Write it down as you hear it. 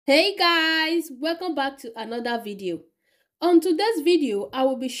Hey guys, welcome back to another video. On today's video, I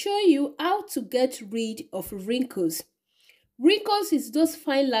will be showing you how to get rid of wrinkles. Wrinkles is those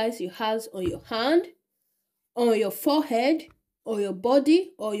fine lines you have on your hand, on your forehead, on your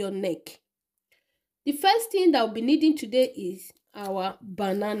body, or your neck. The first thing that we'll be needing today is our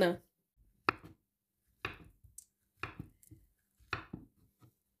banana.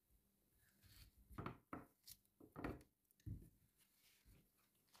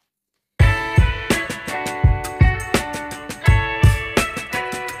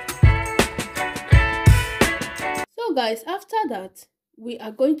 So guys, after that, we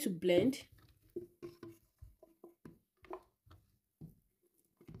are going to blend.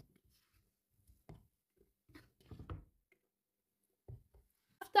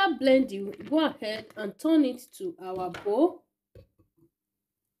 After blending, go ahead and turn it to our bowl.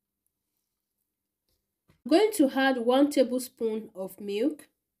 I'm going to add 1 tablespoon of milk,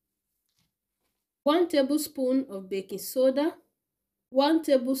 1 tablespoon of baking soda, 1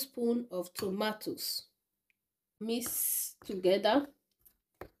 tablespoon of tomatoes. Mix together.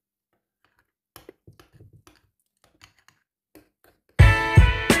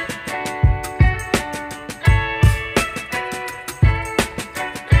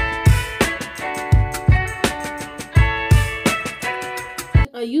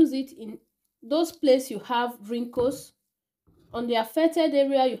 And use it in those places you have wrinkles. On the affected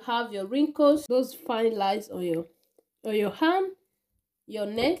area you have your wrinkles, those fine lines on your hand, your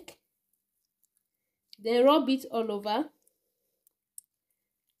neck. Then rub it all over.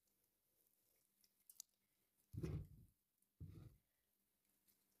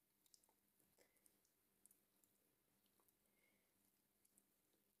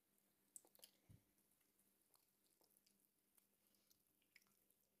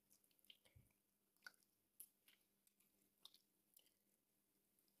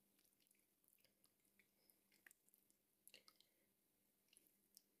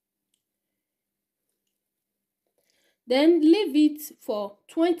 Then leave it for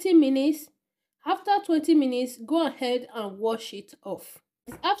 20 minutes. After 20 minutes, go ahead and wash it off.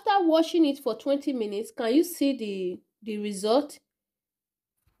 After washing it for 20 minutes, can you see the result?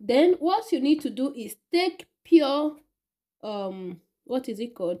 Then what you need to do is take pure what is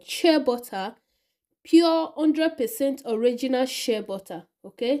it called, shea butter, pure 100% original shea butter.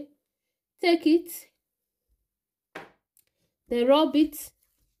 Okay, take it, then rub it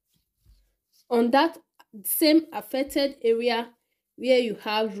on that same affected area where you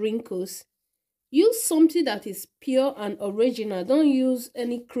have wrinkles. Use something that is pure and original. Don't use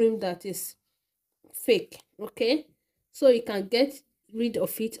any cream that is fake. Okay, so you can get rid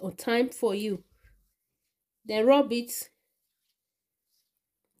of it on time for you. Then rub it.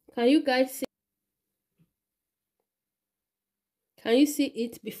 Can you guys see? Can you see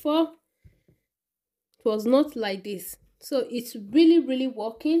it? Before it was not like this, so it's really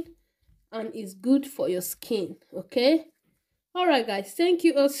working and it's good for your skin. Okay, all right guys, thank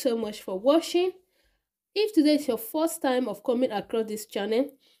you all so much for watching. If today is your first time of coming across this channel,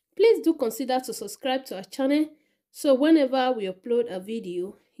 please do consider to subscribe to our channel, so whenever we upload a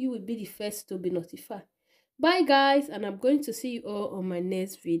video, you will be the first to be notified. Bye guys, and I'm going to see you all on my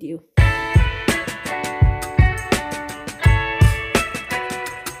next video.